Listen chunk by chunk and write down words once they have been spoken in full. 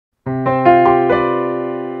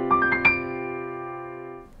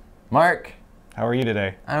Mark. How are you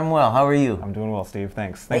today? I'm well. How are you? I'm doing well, Steve.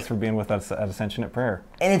 Thanks. Thanks for being with us at Ascension at Prayer.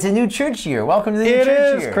 And it's a new church year. Welcome to the new church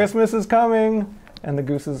year. It is. Christmas is coming, and the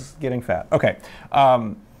goose is getting fat. Okay.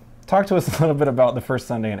 Talk to us a little bit about the first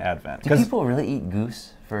Sunday in Advent. Do people really eat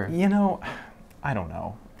goose for? You know, I don't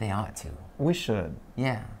know. They ought to. We should.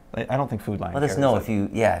 Yeah. I don't think Food Lion Let us know if you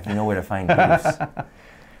know where to find goose.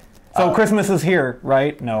 So Christmas is here,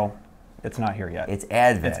 right? No, it's not here yet. It's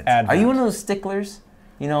Advent. It's Advent. Are you one of those sticklers?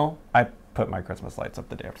 You know? I put my Christmas lights up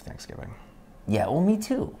the day after Thanksgiving. Yeah, well, me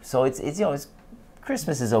too. So it's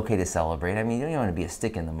Christmas is okay to celebrate. I mean, you don't want to be a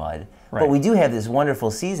stick in the mud. Right. But we do have this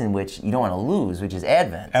wonderful season which you don't want to lose, which is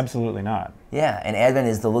Advent. Absolutely not. Yeah, and Advent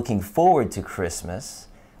is the looking forward to Christmas,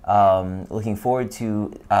 looking forward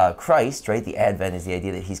to Christ, right? The Advent is the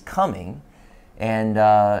idea that he's coming. And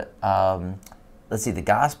let's see, the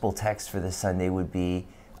gospel text for this Sunday would be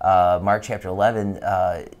Mark chapter 11.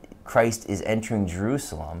 Christ is entering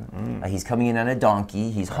Jerusalem. He's coming in on a donkey.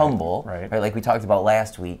 He's humble, right? Like we talked about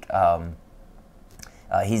last week.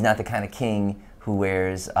 He's not the kind of king who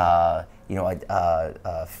wears, a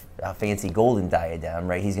fancy golden diadem,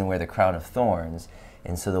 right? He's going to wear the crown of thorns.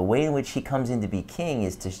 And so the way in which he comes in to be king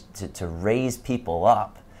is to raise people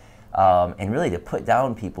up and really to put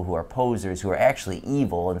down people who are posers, who are actually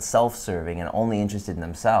evil and self-serving and only interested in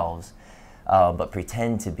themselves, but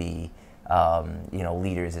pretend to be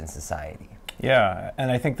leaders in society. Yeah, and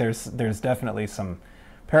I think there's definitely some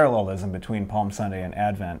parallelism between Palm Sunday and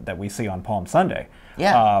Advent that we see on Palm Sunday.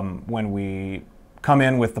 Yeah. When we come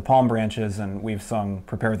in with the palm branches and we've sung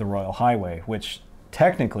 "Prepare the Royal Highway," which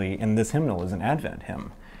technically in this hymnal is an Advent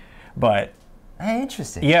hymn, but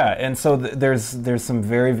interesting. Yeah, and so there's some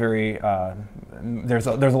very there's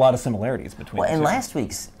a lot of similarities between. Well, and the two. last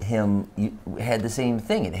week's hymn had the same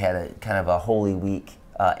thing. It had a kind of a Holy Week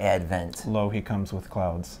Advent. Lo, he comes with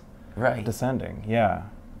clouds, right? Descending. Yeah.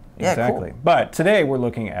 Yeah, exactly. cool. But today we're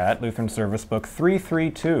looking at Lutheran Service Book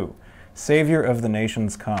 332, Savior of the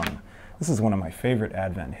Nations Come. This is one of my favorite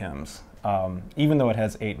Advent hymns, even though it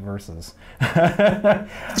has 8 verses.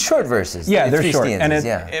 Short verses. Yeah, they're short.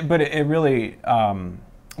 Stanzas, But it really,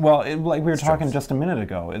 like we were talking just a minute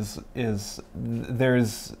ago, is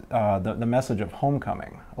there's the message of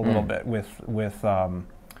homecoming a little bit with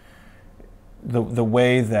the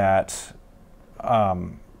way that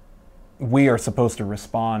we are supposed to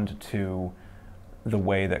respond to the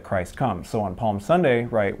way that Christ comes. So on Palm Sunday,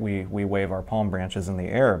 right, we wave our palm branches in the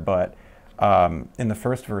air, but in the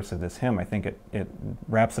first verse of this hymn, I think it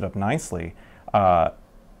wraps it up nicely.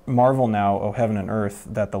 Marvel now, O heaven and earth,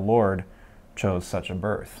 that the Lord chose such a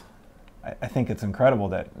birth. I think it's incredible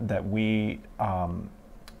that we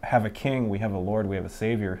have a king, we have a Lord, we have a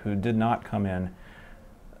Savior who did not come in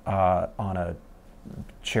on a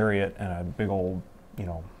chariot and a big old,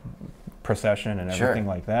 procession and everything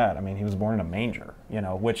like that. I mean, he was born in a manger,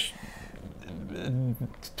 which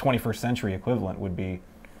 21st century equivalent would be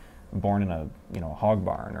born in a, hog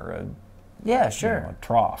barn or a a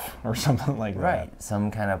trough or something like that. Right,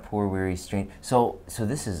 some kind of poor, weary, strange. So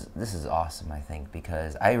this is awesome, I think,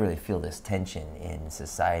 because I really feel this tension in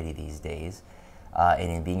society these days,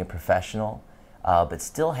 and in being a professional, but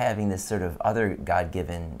still having this sort of other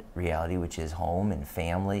God-given reality, which is home and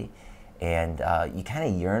family. And you kind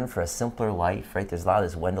of yearn for a simpler life, right? There's a lot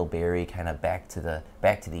of this Wendell Berry kind of back to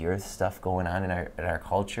the earth stuff going on in our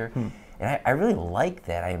culture, and I really like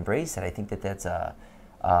that. I embrace that. I think that's a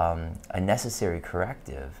necessary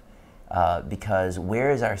corrective, because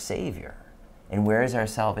where is our Savior, and where is our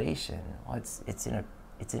salvation? Well, it's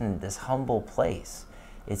in this humble place.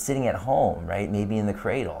 It's sitting at home, right? Maybe in the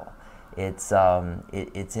cradle. It's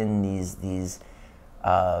in these.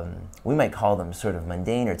 We might call them sort of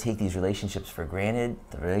mundane or take these relationships for granted,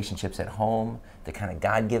 the relationships at home, the kind of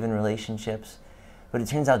God-given relationships. But it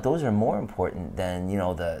turns out those are more important than,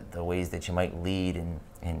 the ways that you might lead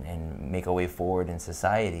and make a way forward in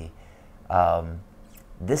society.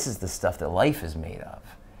 This is the stuff that life is made of.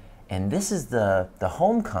 And this is the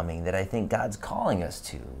homecoming that I think God's calling us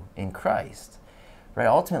to in Christ. Right?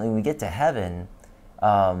 Ultimately, when we get to heaven,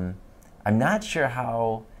 I'm not sure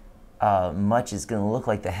how much is going to look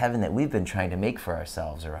like the heaven that we've been trying to make for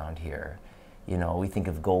ourselves around here. We think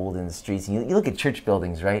of gold in the streets. And you look at church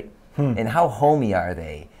buildings, right? And how homey are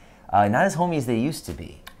they? Not as homey as they used to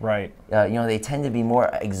be. Right. They tend to be more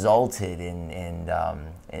exalted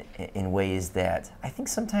in ways that I think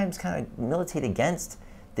sometimes kind of militate against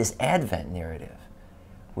this Advent narrative,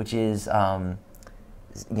 which is, the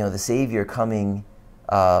Savior coming,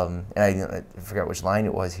 and I forgot which line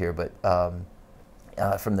it was here, but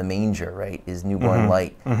from the manger, right, is newborn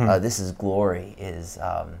light. This is glory, is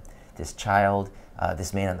this child,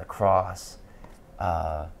 this man on the cross.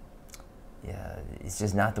 it's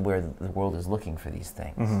just not where the world is looking for these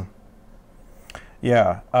things. Mm-hmm.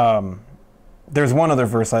 Yeah. There's one other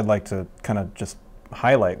verse I'd like to kind of just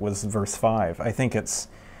highlight, was verse 5. I think it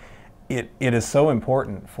is so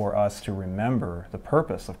important for us to remember the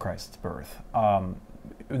purpose of Christ's birth.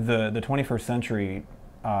 The 21st century,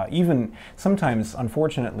 even sometimes,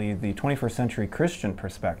 unfortunately, the 21st century Christian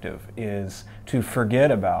perspective is to forget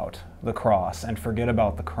about the cross and forget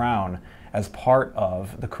about the crown as part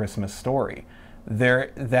of the Christmas story.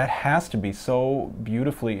 That has to be so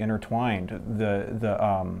beautifully intertwined.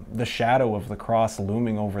 The shadow of the cross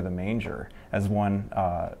looming over the manger, as one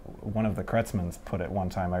of the Kretzmans put it one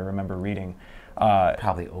time. I remember reading.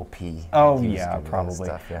 Probably OP. Oh yeah, probably.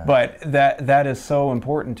 Stuff, yeah. But that is so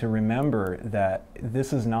important to remember, that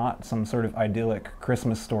this is not some sort of idyllic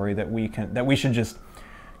Christmas story that we should just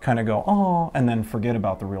kind of go, oh, and then forget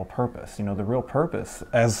about the real purpose. You know, the real purpose,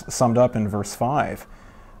 as summed up in verse 5.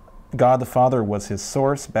 God the Father was his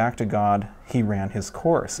source. Back to God he ran his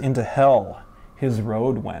course. Into hell his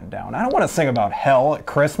road went down. I don't want to sing about hell at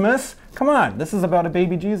Christmas. Come on, this is about a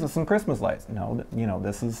baby Jesus and Christmas lights. No, you know,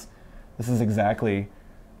 this is exactly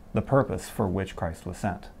the purpose for which Christ was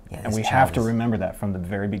sent. Yeah, and we have to remember that from the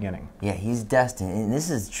very beginning. Yeah, he's destined, and this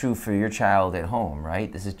is true for your child at home,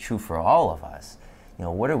 right? This is true for all of us. You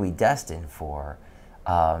know, what are we destined for?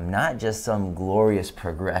 Not just some glorious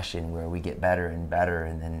progression where we get better and better,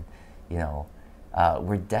 and then, you know,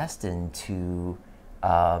 we're destined to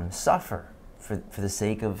suffer for the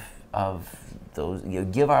sake of those, you know,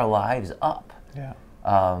 give our lives up. Yeah.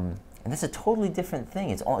 And that's a totally different thing.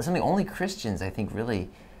 It's something only Christians, I think, really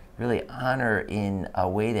honor in a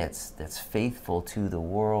way that's faithful to the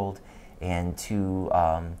world and to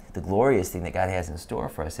the glorious thing that God has in store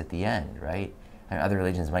for us at the end, right? And other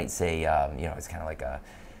religions might say, you know, it's kind of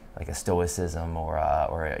like a Stoicism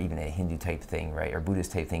or even a Hindu type thing, right, or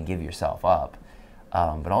Buddhist type thing, give yourself up.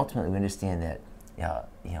 But ultimately, we understand that,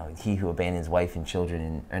 you know, he who abandons wife and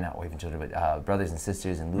children, or not wife and children, but brothers and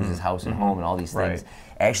sisters, and loses house and home and all these things,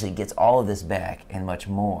 actually gets all of this back and much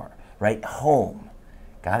more, right? Home.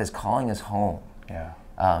 God is calling us home. Yeah.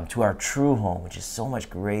 To our true home, which is so much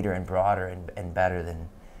greater and broader and better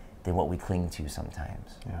than what we cling to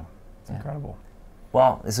sometimes. Yeah, it's incredible.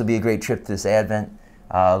 Well, this will be a great trip this Advent.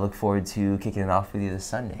 Look forward to kicking it off with you this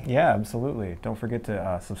Sunday. Yeah, absolutely. Don't forget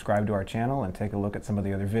to subscribe to our channel and take a look at some of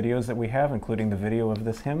the other videos that we have, including the video of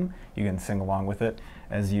this hymn. You can sing along with it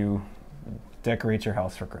as you decorate your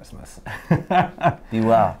house for Christmas. Be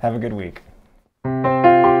well. Have a good week.